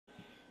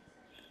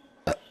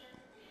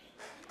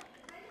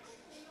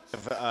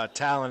have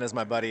Talon as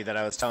my buddy that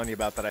I was telling you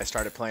about that I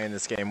started playing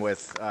this game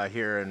with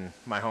here in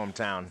my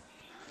hometown.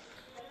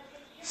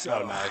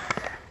 So nice.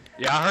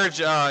 Yeah, I heard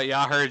you.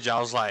 I heard you. I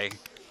was like,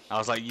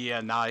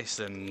 yeah, nice,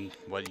 and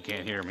what? You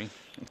can't hear me.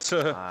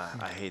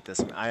 I hate this.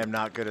 I am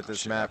not good at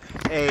this map.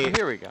 Hey,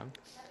 here we go.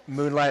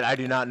 Moonlight, I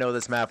do not know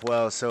this map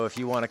well, so if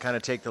you want to kind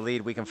of take the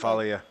lead, we can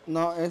follow you.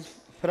 No, it's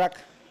frac.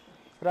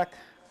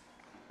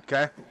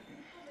 Okay.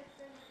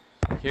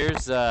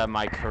 Here's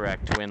my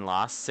correct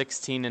win-loss: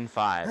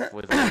 16-5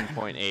 with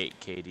 1.8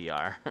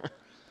 KDR.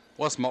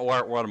 What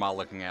am I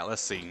looking at?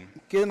 Let's see.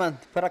 Kidman,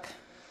 frac.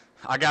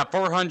 I got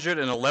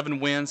 411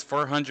 wins,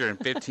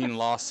 415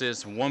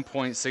 losses,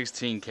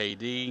 1.16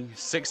 KD,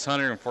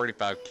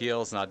 645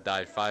 kills, and I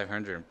died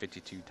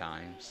 552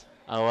 times.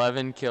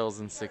 11 kills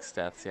and 6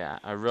 deaths. Yeah,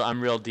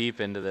 I'm real deep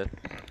into this.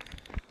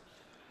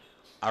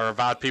 I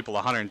revived people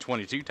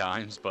 122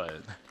 times,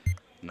 but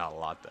not a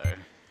lot though.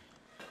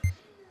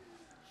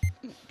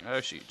 Oh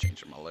shoot,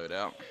 changing my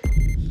loadout.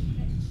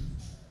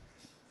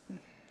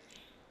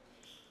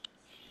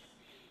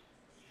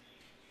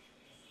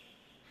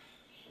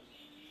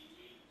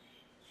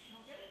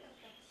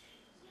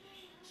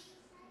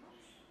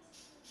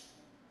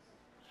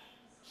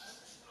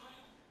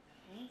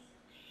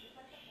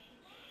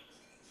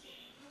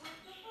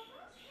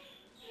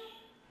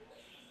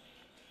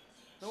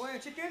 No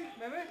want chicken,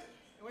 baby?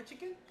 You want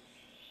chicken?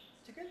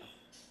 Chicken?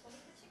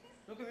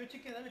 Look at me,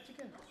 chicken, dale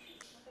chicken.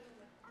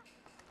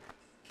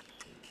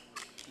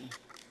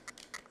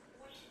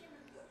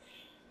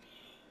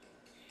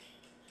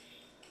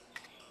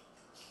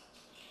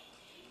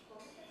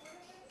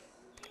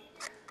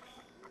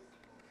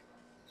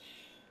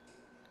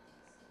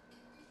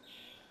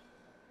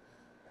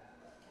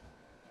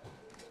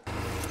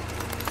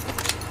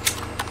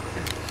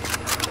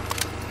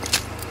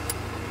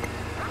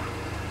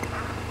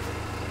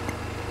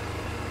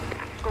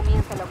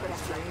 Comienza la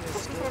operación.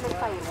 Descifren el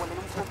firewall en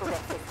un punto de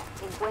acceso.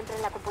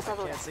 Encuentren la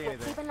computadora.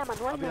 Actívenla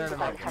manualmente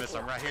para el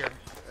hackeo. Right here.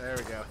 There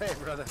we go. Hey,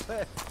 brother.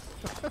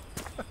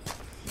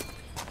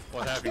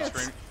 What happened?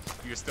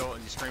 Your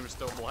stream is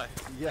still black?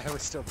 Yeah, it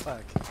was still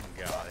black.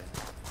 Got it.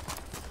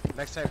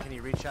 Next time, can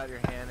you reach out your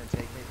hand and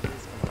take me,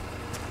 please? Come on.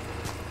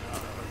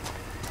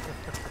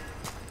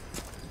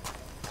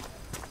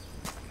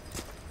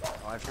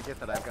 Oh, I forget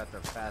that I've got the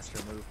faster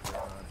move put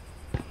on.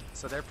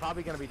 So they're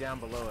probably going to be down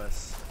below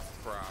us.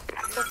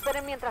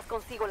 Esperen mientras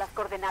consigo las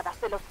coordenadas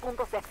de los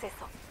puntos de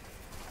acceso.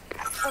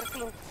 Por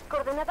fin,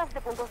 coordenadas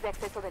de puntos de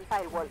acceso del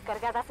firewall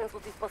cargadas en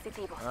sus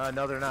dispositivos.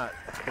 No, they're not,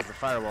 because the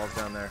firewall's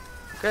down there.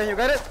 Okay, you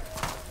got it?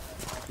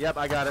 Yep,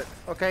 I got it.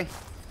 Okay.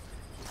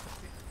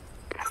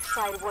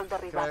 Firewall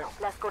derribado. Okay.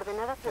 Las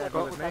coordenadas de la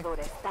Go with me.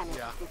 computadora están en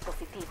sus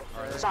dispositivos.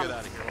 Alright, let's Vamos. get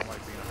out of here. I don't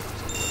like being up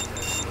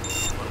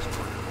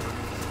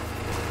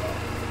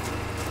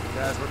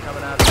Guys, we're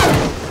coming out.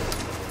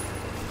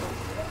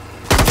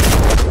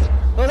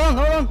 Hold on.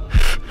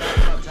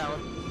 Talon.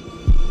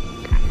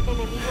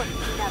 Enemigo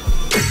eliminado.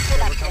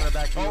 We're coming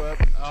back to you up.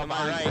 Oh, my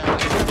right.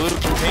 Blue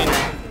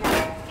container.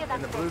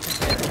 In the blue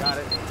container, got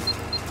it.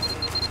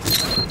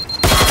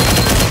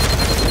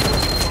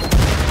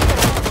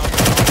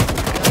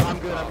 I'm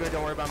good,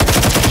 don't worry about me.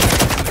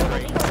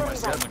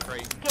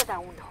 Queda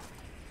uno.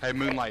 Hey,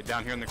 Moonlight,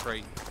 down here in the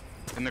crate.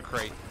 In the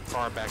crate.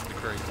 Far back in the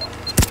crate.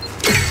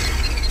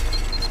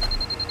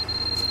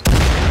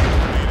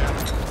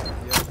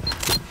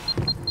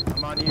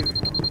 I'm on you.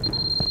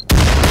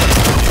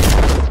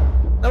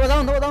 Double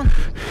down.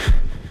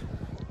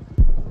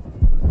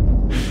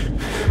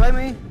 Revive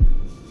me.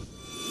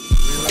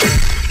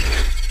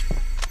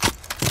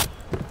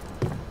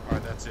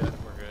 Alright, that's it.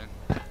 We're good.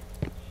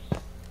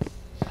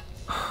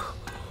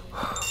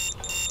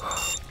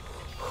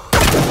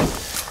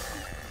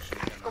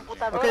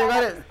 Computadora Okay, you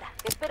got it. lista.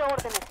 Espero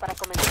órdenes para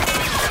comenzar.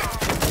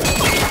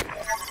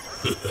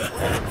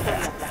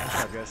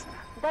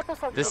 Datos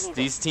obtenidos.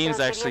 These teams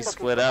actually Transfiriendo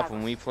split up. criptodatos.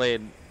 When we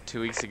played 2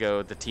 weeks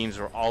ago, the teams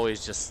were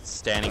always just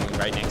standing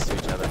right next to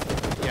each other.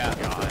 Yeah.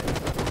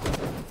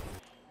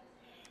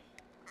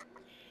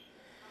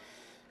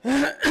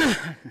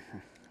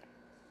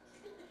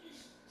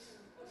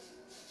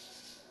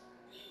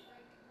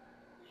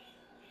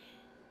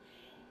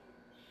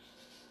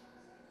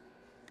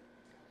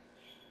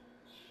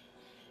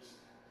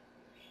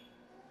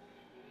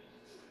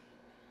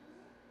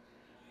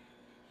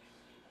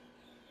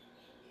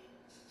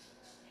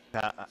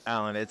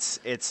 Alan, it's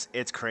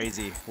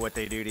crazy what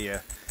they do to you.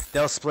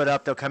 They'll split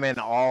up, they'll come in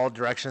all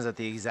directions at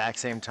the exact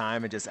same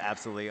time and just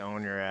absolutely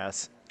own your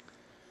ass.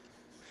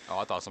 Oh,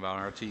 I thought somebody on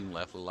our team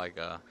left like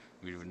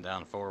we'd been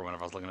down 4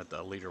 whenever I was looking at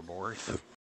the leaderboard.